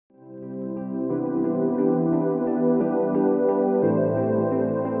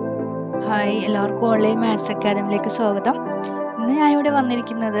Hi, എല്ലാവർക്കും online maths അക്കാദമിയിലേക്ക് സ്വാഗതം. ഇന്ന് ഞാനിവിടെ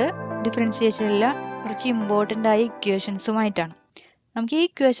വന്നിരിക്കുന്നത് ഡിഫറൻസിയേഷനിലെ കുറച്ച് ഇമ്പോർട്ടൻ്റ് ആയ ഇക്വേഷൻസുമായിട്ടാണ്. നമുക്ക് ഈ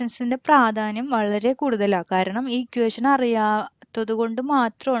ഇക്വേഷൻസിൻ്റെ പ്രാധാന്യം വളരെ കൂടുതലാണ്. കാരണം ഈ ഇക്വേഷൻ അറിയാത്തത് കൊണ്ട്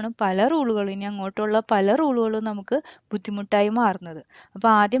മാത്രമാണ് പല റൂളുകളും ഇനി അങ്ങോട്ടുള്ള പല റൂളുകളും നമുക്ക് ബുദ്ധിമുട്ടായി മാറുന്നത്.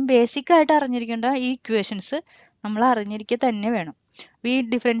 അപ്പോൾ ആദ്യം ബേസിക് ആയിട്ട് അറിഞ്ഞിരിക്കേണ്ട ഈ ഇക്വേഷൻസ് നമ്മൾ അറിഞ്ഞിരിക്കുക തന്നെ വേണം. ഈ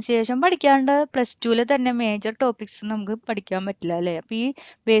ഡിഫറൻസിയേഷൻ പഠിക്കാണ്ട് പ്ലസ് ടുവിൽ തന്നെ മേജർ ടോപ്പിക്സ് നമുക്ക് പഠിക്കാൻ പറ്റില്ല അല്ലേ? അപ്പോൾ ഈ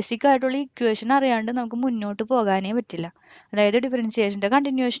ബേസിക് ആയിട്ടുള്ള ഇക്വേഷൻ അറിയാണ്ട് നമുക്ക് മുന്നോട്ട് പോകാനേ പറ്റില്ല. അതായത് ഡിഫറൻസിയേഷൻ്റെ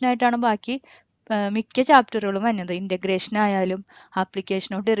കണ്ടിന്യൂഷൻ ആയിട്ടാണ് ബാക്കി മിക്ക ചാപ്റ്ററുകളും വരുന്നത്. ഇൻ്റഗ്രേഷൻ ആയാലും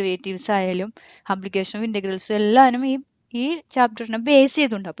ആപ്ലിക്കേഷൻ ഓഫ് ഡെറിവേറ്റീവ്സ് ആയാലും ആപ്ലിക്കേഷൻ ഓഫ് ഇൻ്റഗ്രൽസും എല്ലാവരും ഈ ചാപ്റ്ററിനെ ബേസ്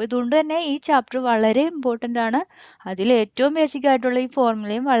ചെയ്തിട്ടുണ്ട്. അപ്പോൾ ഇതുകൊണ്ട് തന്നെ ഈ ചാപ്റ്റർ വളരെ ഇമ്പോർട്ടൻ്റ് ആണ്. അതിൽ ഏറ്റവും ബേസിക് ആയിട്ടുള്ള ഈ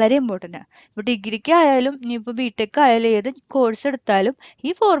ഫോർമുലയും വളരെ ഇമ്പോർട്ടൻ്റ് ആണ്. ഇപ്പോൾ ഡിഗ്രിക്ക് ആയാലും ഇനിയിപ്പോൾ ബിടെക് ആയാലും ഏത് കോഴ്സ് എടുത്താലും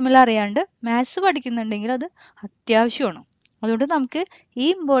ഈ ഫോർമുല അറിയാണ്ട് മാത്സ് പഠിക്കുന്നുണ്ടെങ്കിൽ അത് അത്യാവശ്യമാണ്. അതുകൊണ്ട് നമുക്ക് ഈ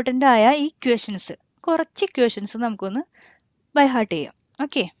ഇമ്പോർട്ടൻ്റ് ആയ ഈ ഇക്വേഷൻസ് കുറച്ച് ഇക്വേഷൻസ് നമുക്കൊന്ന് ബൈ ഹാർട്ട് ചെയ്യാം.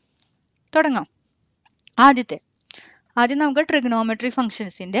 ഓക്കെ, തുടങ്ങാം. ആദ്യം നമുക്ക് ട്രിഗണോമെട്രി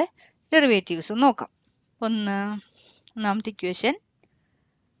ഫംഗ്ഷൻസിൻ്റെ ഡെറിവേറ്റീവ്സ് നോക്കാം. ഒന്നാമത്തെ ഇക്വേഷൻ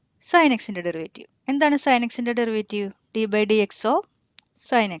സൈൻ എക്സിൻ്റെ ഡെറിവേറ്റീവ്. എന്താണ് സൈൻ എക്സിൻ്റെ derivative? D by D X of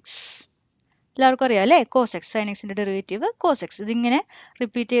sine X. എല്ലാവർക്കും അറിയാം അല്ലേ? Cos X. സൈൻ എക്സിൻ്റെ ഡെറിവേറ്റീവ് കോസ് എക്സ്. ഇതിങ്ങനെ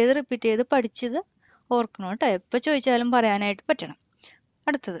റിപ്പീറ്റ് ചെയ്ത് പഠിച്ചത് ഓർക്കണം കേട്ടോ. എപ്പോൾ ചോദിച്ചാലും പറയാനായിട്ട് പറ്റണം.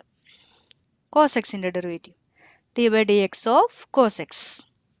 അടുത്തത് കോസ് എക്സിൻ്റെ derivative D by D X of cos X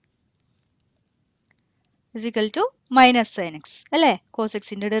is equal to minus sign X അല്ലേ? കോസ്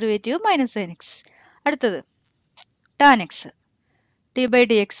എക്സിൻ്റെ ഡെറിവേറ്റീവ് മൈനസ് സൈൻ എക്സ്. അടുത്തത് tan X D by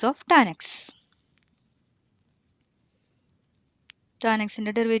D X of tan X. Tan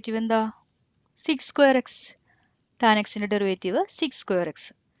എക്സിൻ്റെ ഡെറിവേറ്റീവ് എന്താ? Six square X. Tan എക്സിൻ്റെ derivative six square X.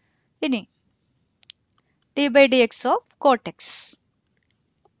 ഇനി D by D X of coat X.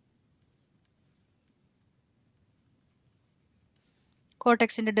 Coat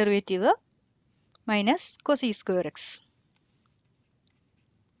എക്സിൻ്റെ derivative minus Koshy square X.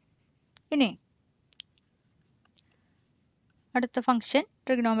 ഇനി അടുത്ത function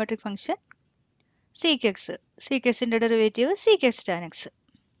trigonometric function seek X. Seek എക്സിൻ്റെ derivative seek X tan X.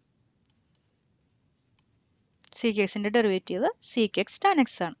 Seek എക്സിൻ്റെ derivative seek X tan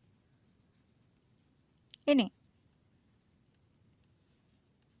X ആണ്. ഇനി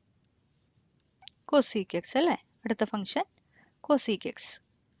cosec X അല്ലേ? അടുത്ത function cosec X.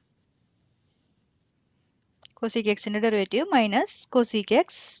 Cosec എക്സിൻ്റെ derivative minus cosec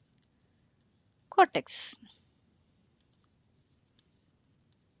X coat X.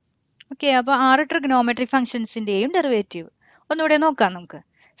 Okay, അപ്പോൾ 6 ട്രിഗണോമെട്രിക് ഫംഗ്ഷൻസിൻ്റെയും ഡെറിവേറ്റീവ് ഒന്നുകൂടെ നോക്കാം നമുക്ക്.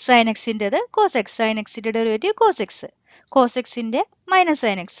 Sign എക്സിൻ്റെത് cos X. സൈൻ എക്സിൻ്റെ ഡെറിവേറ്റീവ് കോസ് എക്സ്. കോസ് എക്സിൻ്റെ minus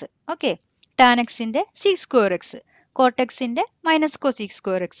sign X. Okay, tan എക്സിൻ്റെ സീക്ക് സ്ക്വയർ എക്സ്. കോട്ട് എക്സിൻ്റെ minus cosec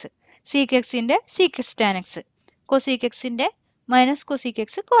square X. Seek എക്സിൻ്റെ seek X tan X. Cosec എക്സിൻ്റെ minus cosec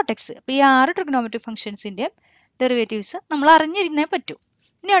X coat X. അപ്പോൾ ഈ 6 trigonometric ഫംഗ്ഷൻസിൻ്റെയും derivatives നമ്മൾ അറിഞ്ഞിരുന്നേ പറ്റൂ.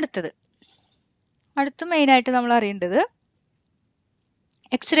 ഇനി അടുത്ത മെയിനായിട്ട് നമ്മൾ അറിയേണ്ടത്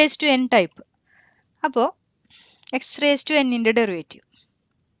X raise to N type. അപ്പോൾ എക്സ് റേസ് ടു എന്നിൻ്റെ ഡെറിവേറ്റീവ്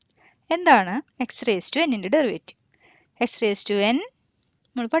എന്താണ്? എക്സ് റേസ് ടു എന്നിൻ്റെ derivative X raise to N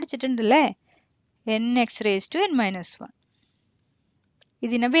നമ്മൾ പഠിച്ചിട്ടുണ്ടല്ലേ. N X raise to N minus 1.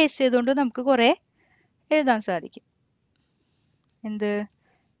 ഇതിനെ ബേസ് ചെയ്തുകൊണ്ട് നമുക്ക് കുറേ എഴുതാൻ സാധിക്കും. എന്ത്?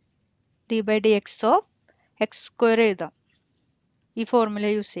 D by D X of X square എഴുതാം ഈ ഫോർമുല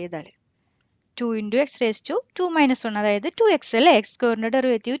യൂസ് ചെയ്താൽ. 2 into X raise to 2 minus 1 അതായത് 2x അല്ലേ? എക്സ് സ്ക്വയറിൻ്റെ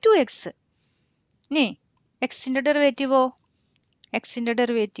ഡെറിവേറ്റീവ് 2x. ഇനി എക്സിൻ്റെ ഡെറിവേറ്റീവോ? എക്സിൻ്റെ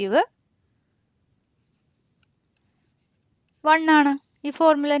ഡെറിവേറ്റീവ് 1 ആണ്. ഈ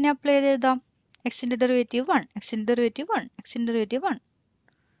ഫോർമുല തന്നെ അപ്ലൈ ചെയ്ത് എഴുതാം. എക്സിൻ്റെ ഡെറിവേറ്റീവ് 1, എക്സിൻ്റെ ഡെറിവേറ്റീവ് 1, എക്സിൻ്റെ ഡെറിവേറ്റീവ് 1.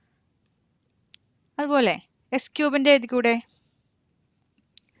 അതുപോലെ എക്സ് ക്യൂബിൻ്റെ എഴുതിക്കൂടെ?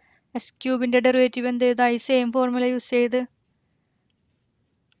 എക്സ് ക്യൂബിൻ്റെ ഡെറിവേറ്റീവ് എന്ത് എഴുതാം? ഈ സെയിം ഫോർമുല യൂസ് ചെയ്ത്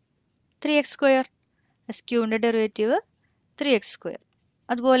 3x square. X ക്യൂബിൻ്റെ derivative 3x square.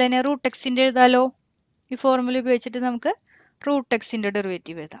 അതുപോലെ തന്നെ റൂട്ട് എക്സിൻ്റെ എഴുതാലോ? ഈ ഫോർമുല ഉപയോഗിച്ചിട്ട് നമുക്ക് റൂട്ട് എക്സിൻ്റെ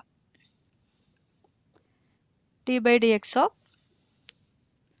ഡെറിവേറ്റീവ് എഴുതാം. D by D X of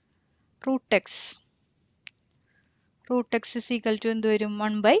root X. Root X is equal to എന്ത് വരും?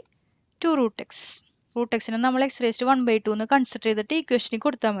 1/2 റൂട്ട് എക്സ്. റൂട്ട് എക്സിനെ നമ്മൾ എക്സ് റേസ് ടു 1/2 എന്ന് കൺസിഡർ ചെയ്തിട്ട് ഇക്വേഷനിൽ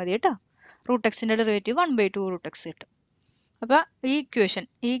കൊടുത്താൽ മതി കേട്ടോ. റൂട്ട് എക്സിൻ്റെ ഡെറിവേറ്റീവ് 1/2 റൂട്ട് എക്സ് കിട്ടും. അപ്പോൾ ഈ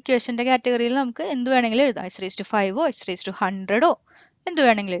ഇക്വേഷൻ്റെ കാറ്റഗറിയിൽ നമുക്ക് എന്ത് വേണമെങ്കിലും എഴുതാം. X raise to 5ഓ X raise to 100ഓ എന്ത്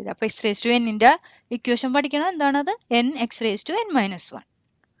വേണമെങ്കിലും എഴുതാം. അപ്പോൾ എക്സ് റേസ് ടു എന്നിൻ്റെ ഇക്വേഷൻ പഠിക്കണം. എന്താണത്? N X raise to N minus 1.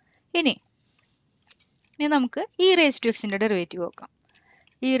 ഇനി നമുക്ക് ഇ റേസ് ടു എക്സിൻ്റെ ഡെറിവേറ്റീവ് നോക്കാം.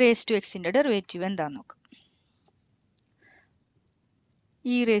 ഇ റേസ് ടു എക്സിൻ്റെ ഡെറിവേറ്റീവ് എന്താണെന്ന് നോക്കാം.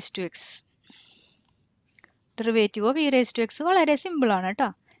 e raised to x derivative of E raise to X വളരെ സിമ്പിൾ ആണ് കേട്ടോ.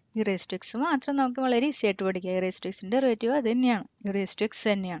 ഇ റേസ് ടു എക്സ് മാത്രം നമുക്ക് വളരെ ഈസി ആയിട്ട് പഠിക്കാം. ഇ റേസ് ടു എക്സിൻ്റെ ഡെറിവേറ്റീവ് അത് തന്നെയാണ്, ഇ റേസ് ടു എക്സ്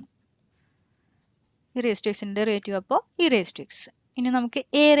തന്നെയാണ്. ഇ റേസ് ടു എക്സിൻ്റെ ഡെറിവേറ്റീവ് അപ്പോൾ ഇ റേസ് ടു എക്സ്. ഇനി നമുക്ക്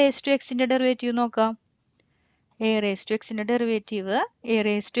എ റേസ് ടു എക്സിൻ്റെ ഡെറിവേറ്റീവ് നോക്കാം. എ റേസ് ടു എക്സിൻ്റെ derivative A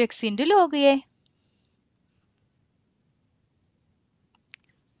raise to X into log A.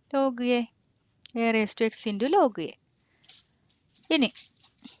 Log A, A raise to X into log A. ഇനി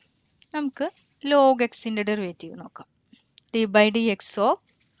നമുക്ക് log എക്സിൻ്റെ ഡെറിവേറ്റീവ് നോക്കാം. D by D X of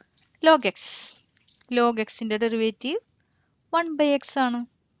log X. Log എക്സിൻ്റെ derivative 1/x ആണ്.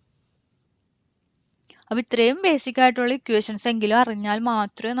 അപ്പോൾ ഇത്രയും basic ആയിട്ടുള്ള ഇക്വേഷൻസ് എങ്കിലും അറിഞ്ഞാൽ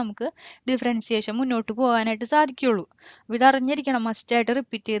മാത്രമേ നമുക്ക് ഡിഫറൻസിയേഷൻ മുന്നോട്ട് പോകാനായിട്ട് സാധിക്കുകയുള്ളൂ. അപ്പോൾ ഇത് അറിഞ്ഞിരിക്കണം, മസ്റ്റായിട്ട്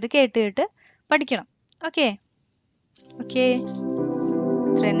റിപ്പീറ്റ് ചെയ്ത് കേട്ട് പഠിക്കണം. ഓക്കെ,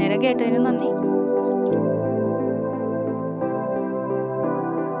 ഇത്രയും നേരം കേട്ടതിന് നന്ദി.